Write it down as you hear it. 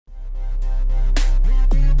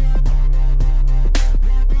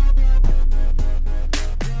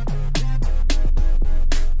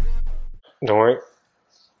Don't worry.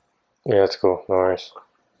 Yeah, that's cool. No worries.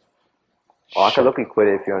 Oh, I could look and quit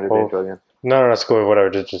it if you want to do the intro again. No, that's cool. Whatever.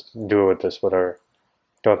 Just do it with this. Whatever.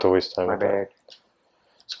 Don't have to waste time My with bad. that.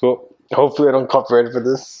 It's cool. Hopefully, I don't copyright for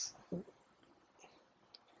this.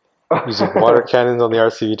 Using water cannons on the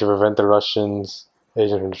RCV to prevent the Russians.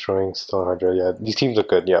 Agent from destroying Stone Hydra. Yeah, these teams look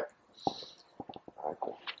good. Yep. Alright,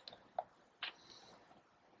 cool.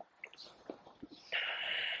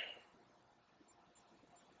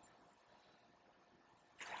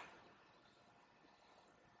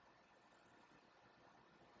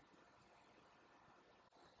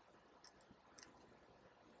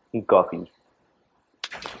 Guppy.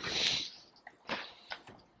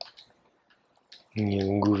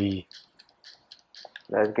 Goofy.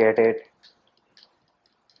 Let's get it.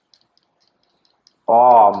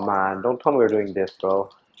 Oh man, don't tell me we're doing this, bro.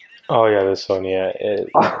 Oh yeah, this one. Yeah.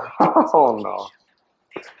 Oh no.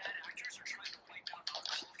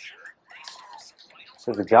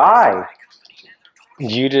 There's a guy.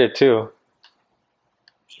 You did it too.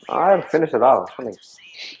 I haven't finished it out. Funny.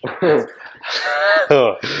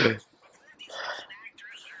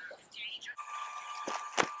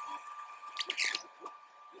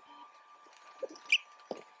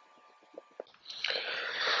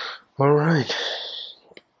 All right.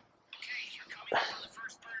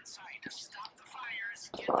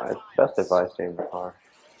 It's best if I stay in the car.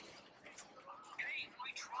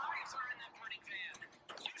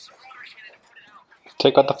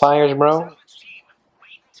 Take out the fires, bro.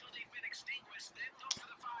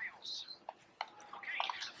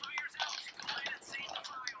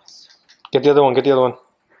 Get the other one. Get the other one.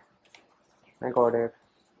 I got it.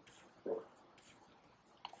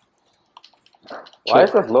 Why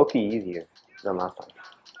is this low-key easier than last time?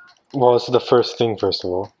 Well, it's the first thing, first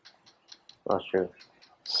of all. That's true.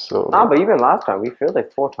 So. Nah, but even last time, we failed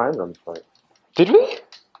like 4 times on this fight. Did we?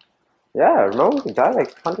 Yeah, remember we died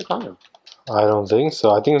like 100 times. I don't think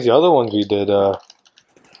so. I think it's the other ones we did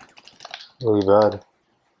really bad.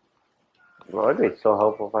 Bro, it'd be so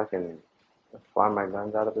helpful if I can fly my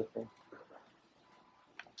guns out of this thing.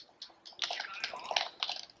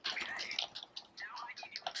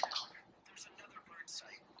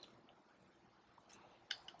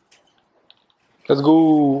 Let's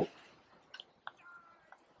go.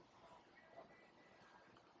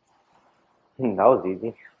 That was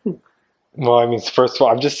easy. Well, I mean, it's the first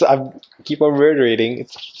one. I keep on reiterating.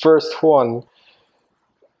 It's the first one.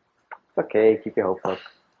 It's okay, keep your hopes up.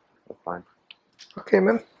 That's fine. Okay,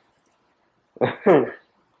 man.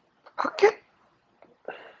 Okay.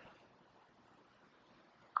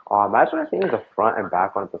 Oh, imagine I think the front and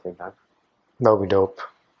back one at the same time. That would be dope.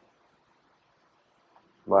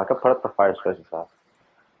 Well, I could put up the fire especially fast.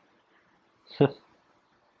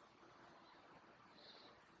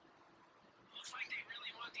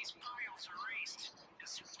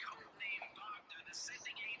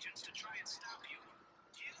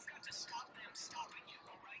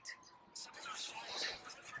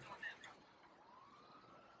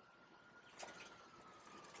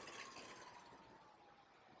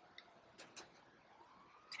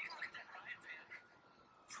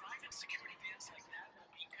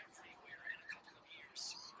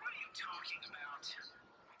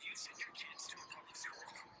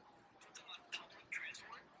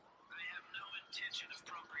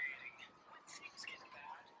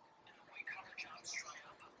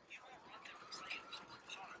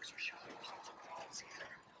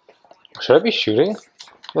 Should I be shooting?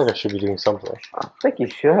 I feel like I should be doing something. I think you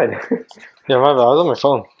should. Yeah, my bad. I was on my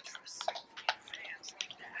phone.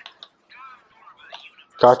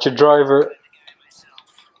 Got your driver.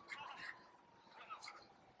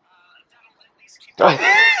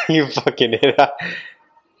 You fucking hit that.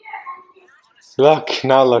 Look,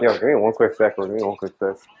 now look. Yo, give me one quick sec.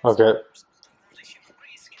 Okay.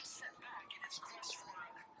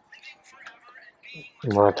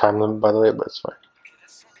 I'm on a time limit, by the way, but it's fine.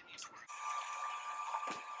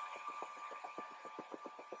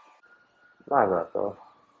 Not that though.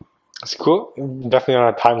 It's cool. Definitely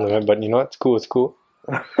on a time limit, but you know what? It's cool. It's cool.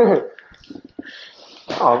 Oh,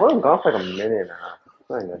 we're gone for like a minute and a half.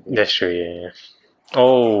 Not even that That's true, yeah.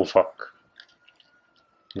 Oh, fuck.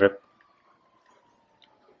 Rip.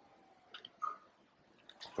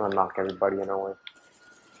 I'm gonna knock everybody in our way.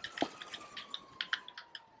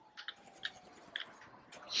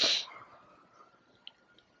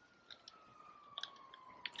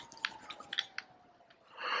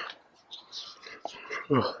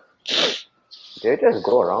 Did it just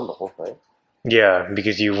go around the whole fight? Yeah,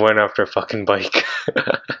 because you went after a fucking bike.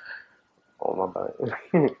 Oh my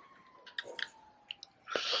bad.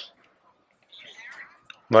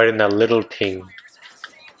 Right in that little thing.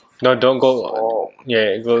 No, don't go. Oh.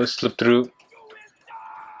 Yeah, go slip through.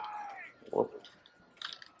 Whoops.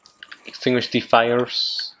 Extinguish the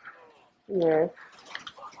fires. Yeah.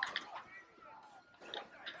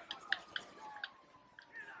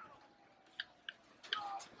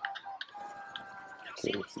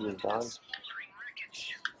 Okay, he's done.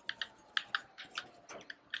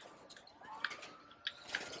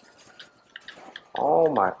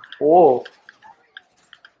 Oh my. Whoa.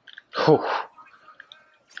 Whew.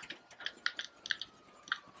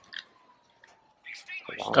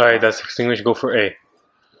 Alright, that's extinguished. Go for A.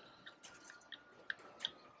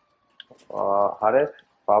 How did?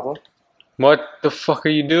 Problem? What the fuck are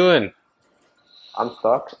you doing? I'm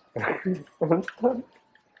stuck. I'm stuck.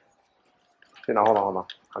 Shit, no, hold on.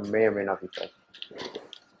 I may or may not be stuck.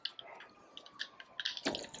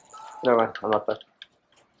 Never mind, I'm not stuck.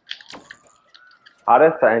 How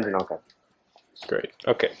does the engine? Okay. Great.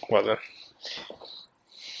 Okay, well then.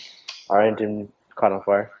 Our engine caught on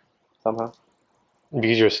fire. Somehow.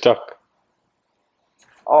 Because you're stuck.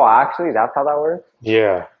 Oh, actually, that's how that works?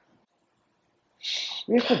 Yeah.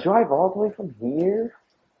 We have to drive all the way from here?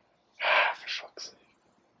 For fuck's sake.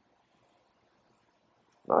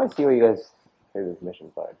 Now I see what you guys say this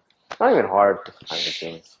mission side. It's not even hard, it's just time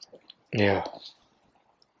consuming. Yeah.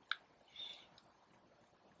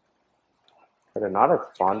 Could it not have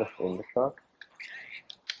spawned us in the truck?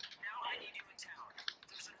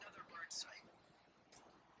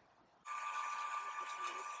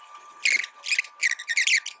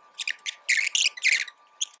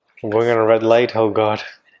 I'm going on a red light, oh god.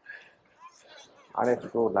 I need to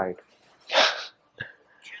go light.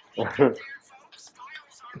 That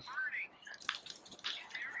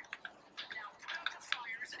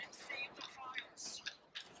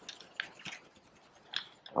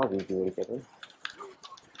was easy way to get in.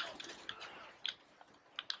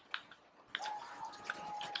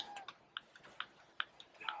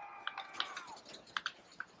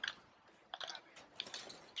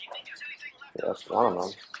 Yeah, that's one of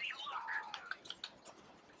them.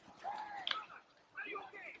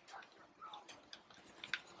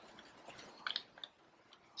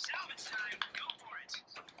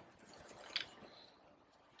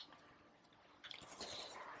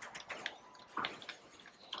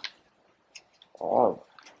 Oh,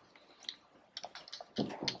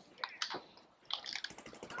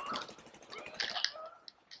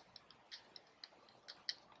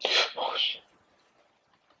 Oh shit.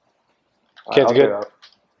 alright, Okay, it's I'll good. get it up.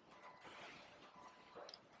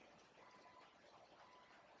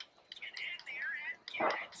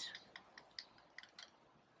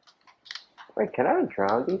 Wait, can I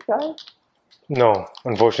drown these guys? No,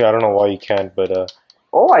 unfortunately, I don't know why you can't, but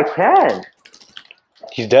Oh, I can!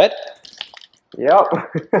 he's dead? Yep.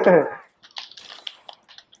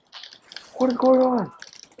 What is going on?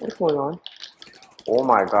 What is going on? Oh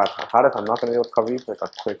my god, how does I'm not gonna be able to cover you for like a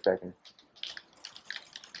quick second?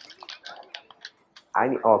 I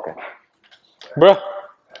need. Oh, okay. Bruh,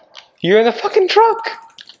 you're in the fucking truck!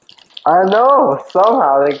 I know!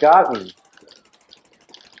 Somehow they got me.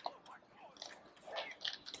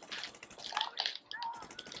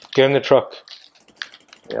 Get in the truck.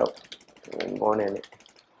 Yep. I'm going in it.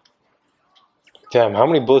 Damn, how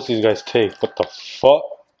many bullets do these guys take? What the fuck?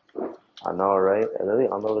 I know, right? I literally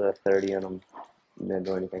unloaded at 30 and I'm didn't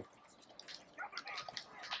do anything.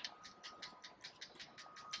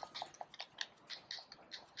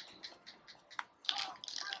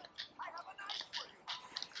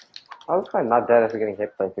 I was probably not dead if you're getting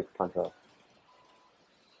hit by 6 punch off.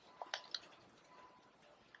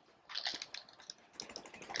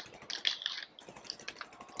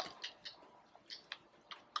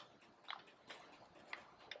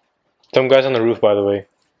 Some guys on the roof, by the way.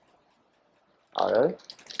 Oh, really?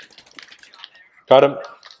 Got him.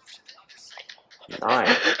 Nice.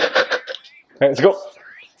 Alright, let's go.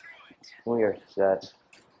 We are set.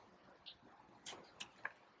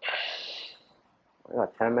 We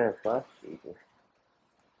got 10 minutes left. Jesus.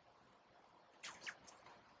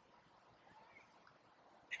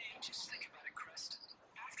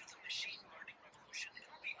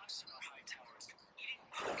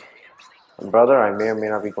 Brother, I may or may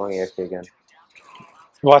not be going AFK again.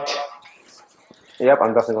 What? Yep,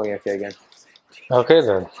 I'm definitely going AFK again. Okay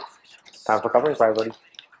then. Time for covering fire, buddy.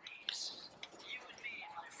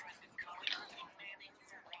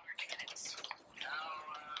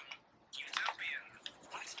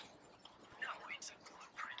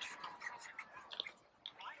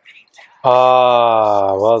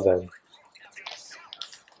 Ah, well then.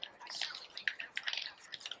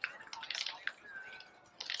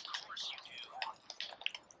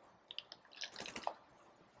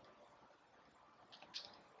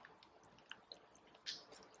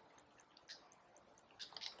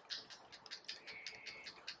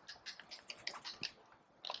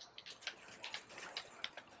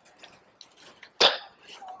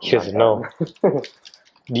 He doesn't know.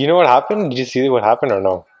 Do you know what happened? Did you see what happened or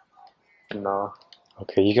no? No.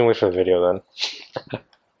 Okay, you can wait for the video then.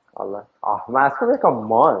 Oh man, it's gonna be like a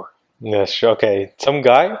month. Yeah, sure. Okay, some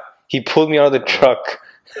guy, he pulled me out of the truck.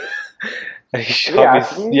 And he shot me.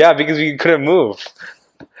 Actually? Yeah, because we couldn't move.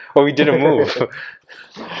 Or we didn't move.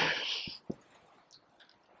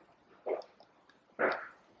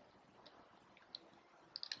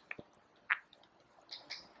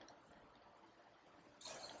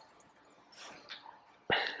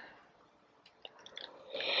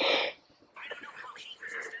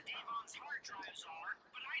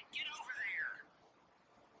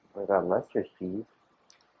 I got Lester's cheese.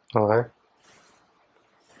 Okay.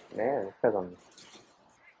 Man, it's because I'm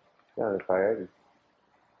the priority.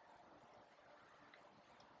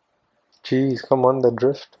 Jeez, come on, the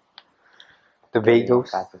drift. The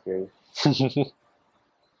Vagos. Fast and Furious.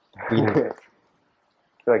 We- I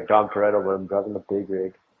feel like John Toretto, but I'm driving the big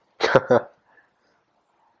rig.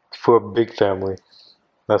 For a big family.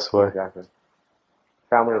 That's why. Exactly.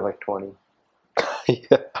 Family of like 20.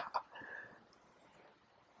 Yeah.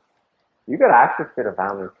 You could actually fit a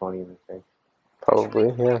family of 20 in this thing.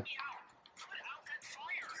 Probably, yeah.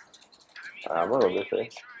 I'm gonna go this way.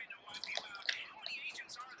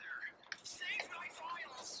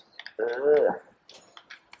 Ugh.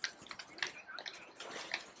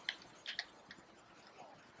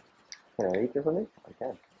 Can I reach this one? I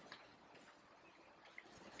can.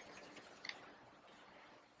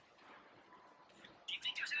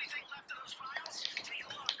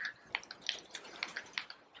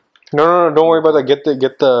 No, don't worry about that. Get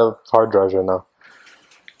the hard drives right now.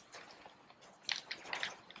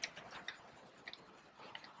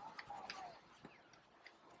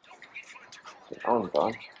 I'm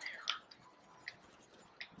done.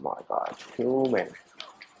 My God, too many.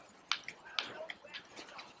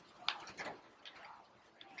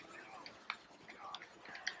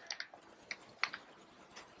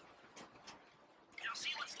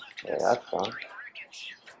 Yeah, that's done.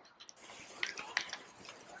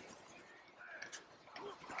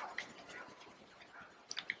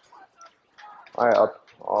 Alright, up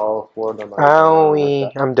all four of them.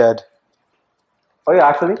 Owie, I'm dead. Oh yeah,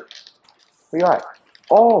 actually? Where you at?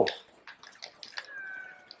 Oh!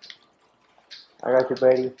 I got you,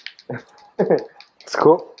 Brady. It's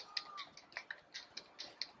cool.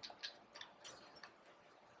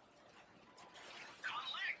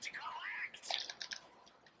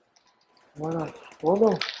 Why not? Oh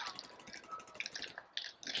no.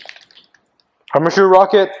 I'm gonna shoot a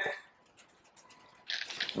rocket.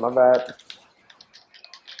 My bad.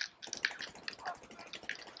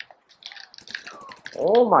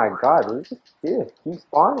 Oh my God, what is this? Keep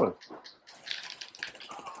spawning.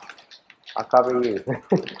 I'll cover you.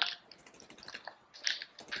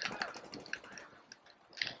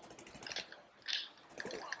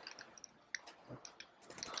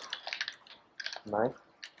 Nice.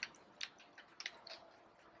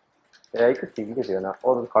 Yeah, you can see, you can do it now.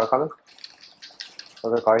 Oh, there's a car coming. Oh,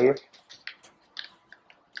 there's a car here.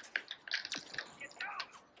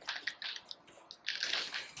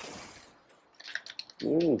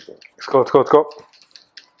 Jesus. Let's go.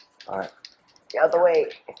 Alright. Get out the way.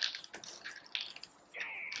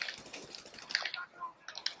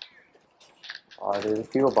 Oh, there's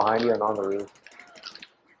people behind you and on the roof.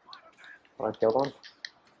 Wanna kill one?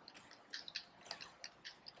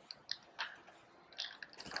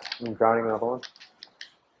 I'm drowning another one.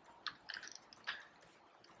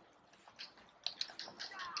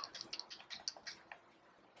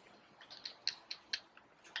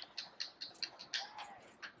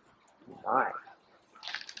 Nice.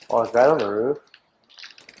 Oh, it's right on the roof.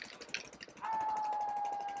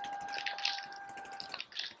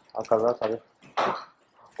 I'll cover.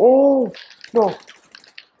 Oh! No!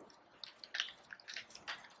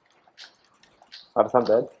 I'm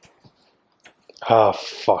dead. Ah,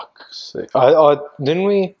 fuck. I didn't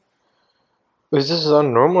we? Is this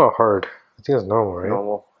on normal or hard? I think it's normal, right?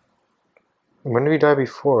 Normal. When did we die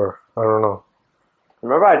before? I don't know.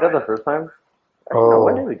 Remember I did the first time? Actually, no,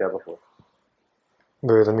 when did we die before?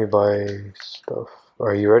 Wait, let me buy stuff.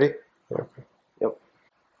 Are you ready? Yeah. Yep.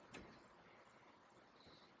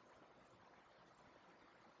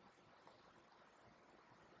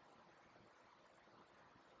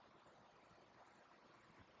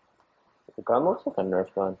 The gun looks like a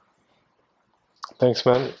Nerf gun. Thanks,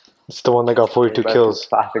 man. It's the one that got 42 kills.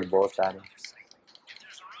 Plastic bullets at him.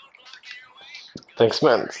 Thanks,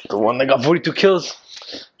 man. It's the one that got 42 kills.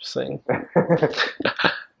 Just saying.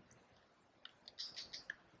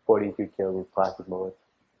 42 kills with plastic bullets.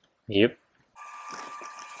 Yep.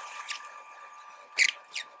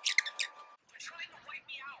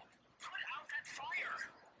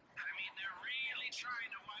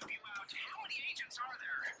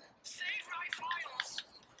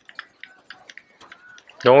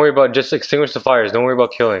 Don't worry about, just extinguish the fires. Don't worry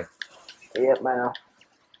about killing. Yep, man.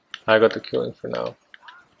 I got the killing for now.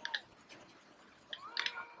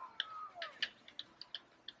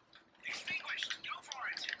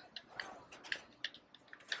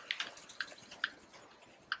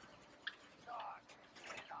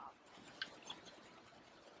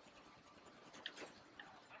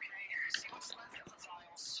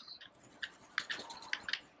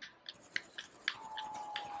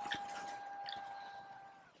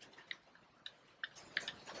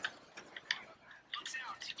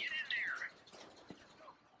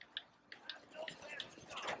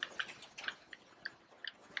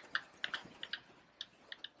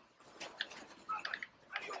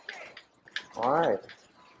 Alright.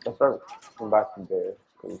 Let's start going back to there.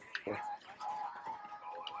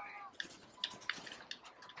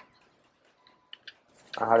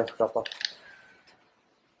 I had to stop up.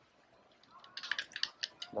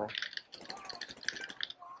 Nice.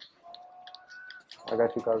 I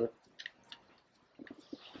got you covered.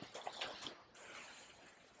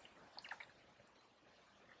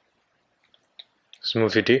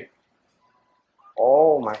 Smoothie tea.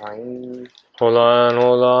 Oh my god. Hold on,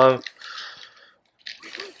 hold on.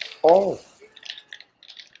 Oh.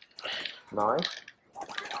 Nice.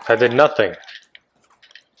 I did nothing.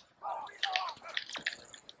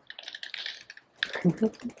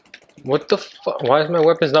 What the fuck? Why is my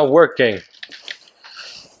weapons not working?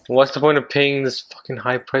 What's the point of paying this fucking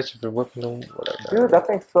high price for a weapon? Whatever. Dude, that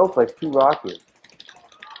thing soaks like 2 rockets.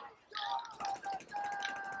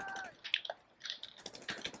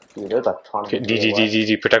 Dude, there's a ton of Okay,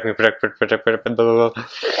 DG, protect me, protect, blah, blah, blah.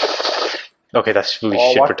 Okay, that's really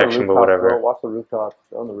shit protection, but whatever. Bro. Watch the rooftops.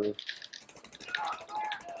 They're on the roof.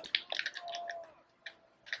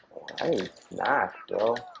 Nice. Snacks,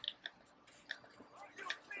 bro.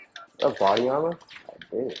 That body armor? I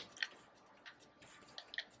did.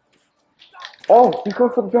 Oh, he's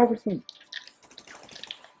going for the driver's seat.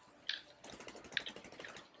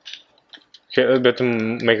 Okay, let's get to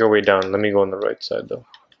make our way down. Let me go on the right side, though.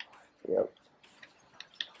 Yep.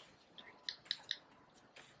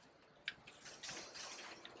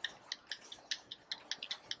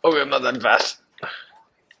 Okay, I'm not that fast.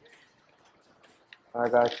 I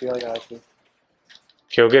got you, I got you.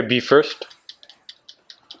 Okay, we'll get B first.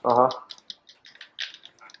 Uh-huh.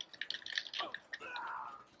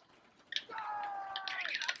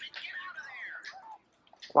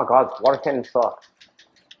 Oh my god, water cannon sucks.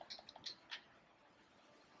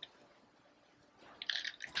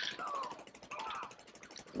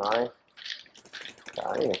 Nice.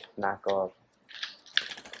 God, I need to snack up.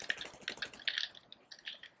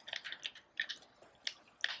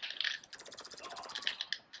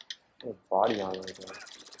 There's body armor again.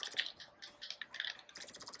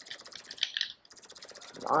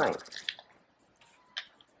 Nice.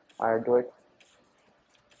 Fire Joy.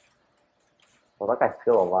 Well, that guy's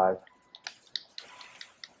still alive.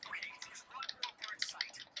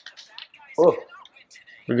 Oh.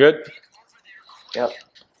 We good? Yep.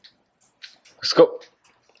 Let's go.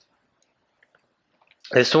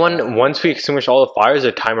 This one, once we extinguish all the fires,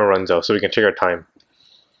 the timer runs out, so we can check our time.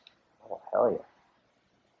 Oh, hell yeah.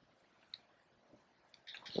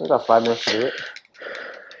 We got 5 minutes to do it.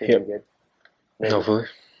 Yep. Good. Maybe. Hopefully.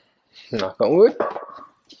 Knock on wood.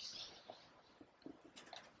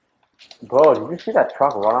 Bro, did you see that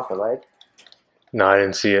truck run off the ledge? No, I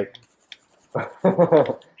didn't see it.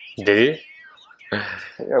 Did he?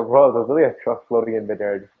 Yeah, bro, there's literally a truck floating in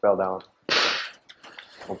midair and just fell down.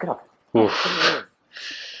 Oh, get up. Oof.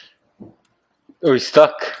 Oh, he's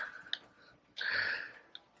stuck.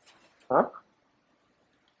 Huh?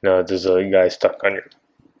 No, there's a guy stuck on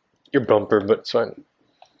your bumper, but it's fine.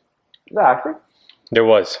 Is that actually? There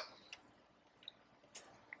was.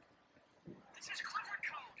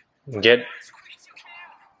 Get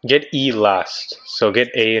E last. So get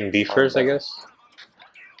A and B first, I guess.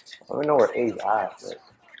 I don't know where A's at, but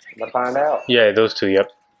I'm gonna find out. Yeah, those two, yep.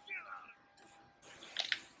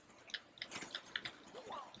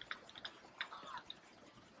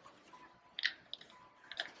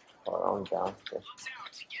 Oh, I'm down. Okay.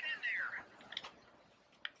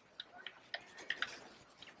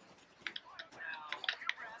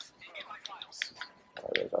 Oh,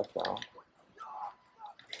 there goes down.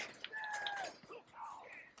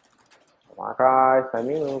 Come on, guys, let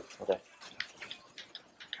me move. Okay.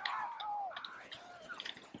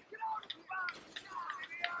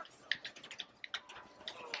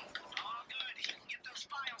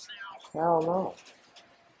 Hell no.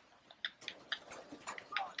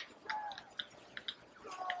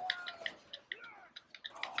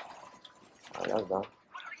 Alright, that's done.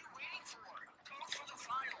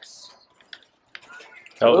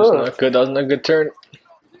 That was not good. That was not a good turn.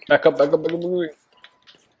 Back up, back up, back up, back up.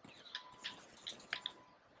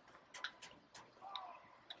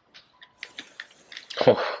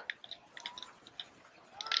 Oh.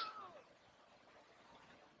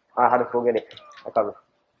 I had to go get it. I covered.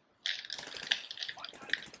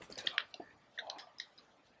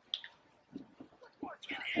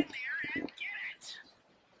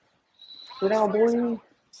 Sit down, boy.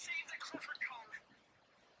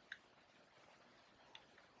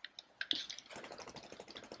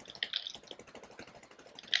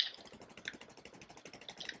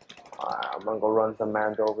 I'm gonna go run some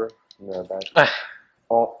mans over. No, bad.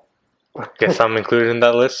 Oh. Guess I'm included in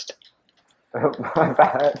that list. My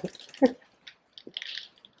bad.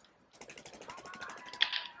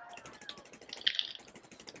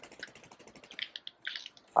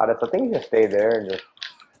 I think you just stay there and just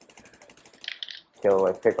kill,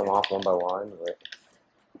 like, pick them off one by one. But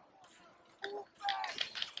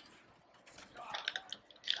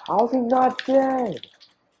how's he not dead?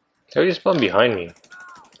 They just spawned behind me.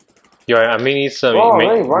 Yo, I may need some. Bro, You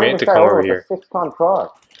may running need this to guy come over over with here. a 6-ton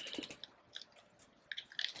truck.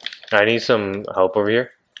 I need some help over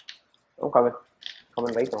here. I'm coming.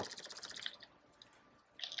 Coming late though.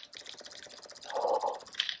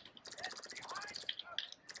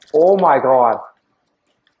 Oh my god.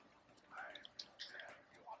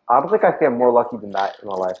 I don't think I get more lucky than that in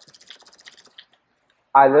my life.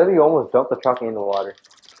 I literally almost jumped the truck into the water.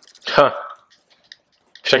 Huh.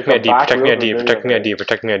 Protect me at D, protect me at D, protect me at D,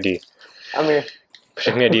 protect me at D. I'm here.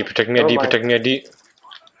 Protect me at D, protect me at D, protect me at D.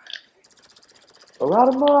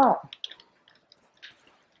 Round him up.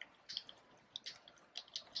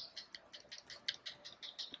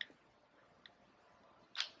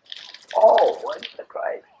 Oh, what the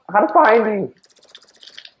Christ? How to find me?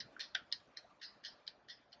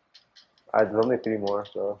 Alright, there's only 3 more,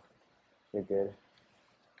 so you're good.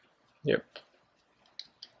 Yep.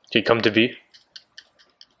 Can you come to B?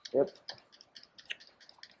 Yep.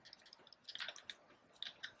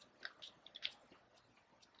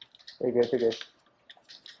 You're good, you're good.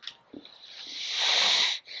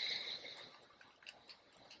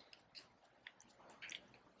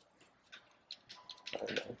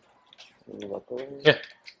 Yeah.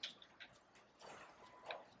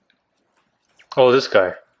 Oh, this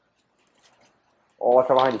guy. Oh, watch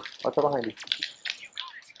out behind you. Watch out behind you.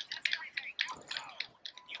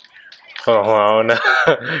 Hold on, hold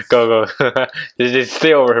on. Go, go. Just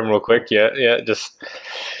stay over him real quick. Yeah, yeah, just.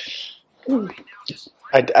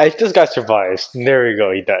 I this guy survives. There we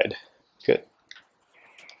go, he died. Good.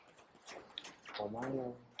 Oh my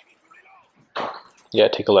god. Yeah,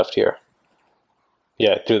 take a left here.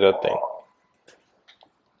 Yeah, do that thing.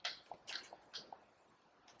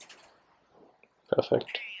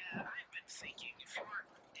 Perfect.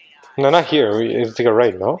 No, not here. We take a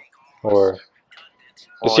right, no? Or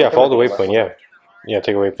just yeah, follow the waypoint. Yeah, yeah,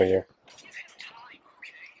 take a waypoint here.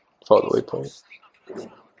 Follow the waypoint.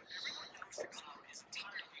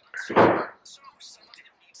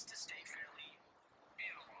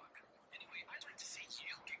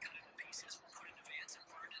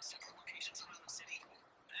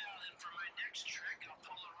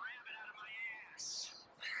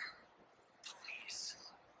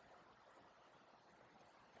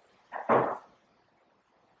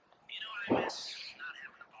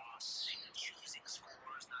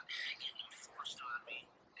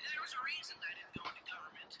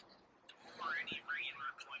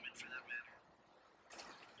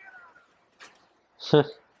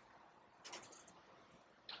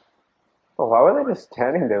 Oh, why were they just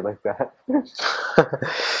standing there like that?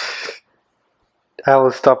 I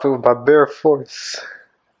will stop it with my bare force.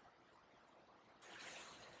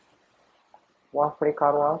 Watch pretty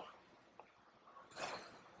car wash.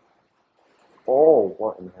 Oh,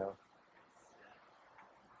 what in the hell?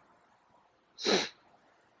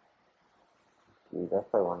 Dude, that's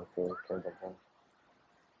what I want to see. Turn them on.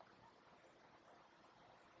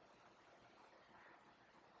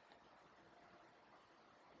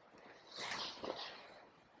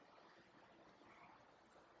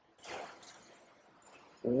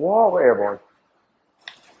 Whoa, we're airborne.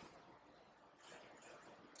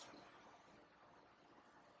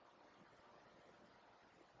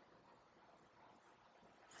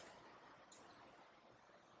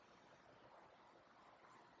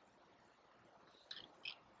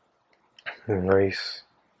 Nice.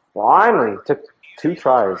 Finally, took 2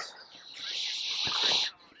 tries.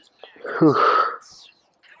 Whew.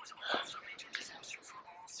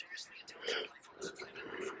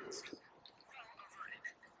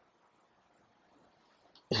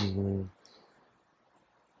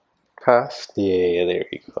 Passed? Yeah, there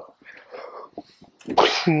you go.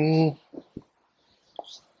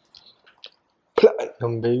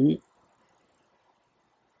 Platinum, baby.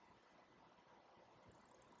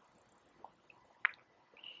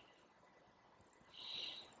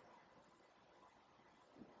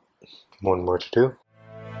 One more to do.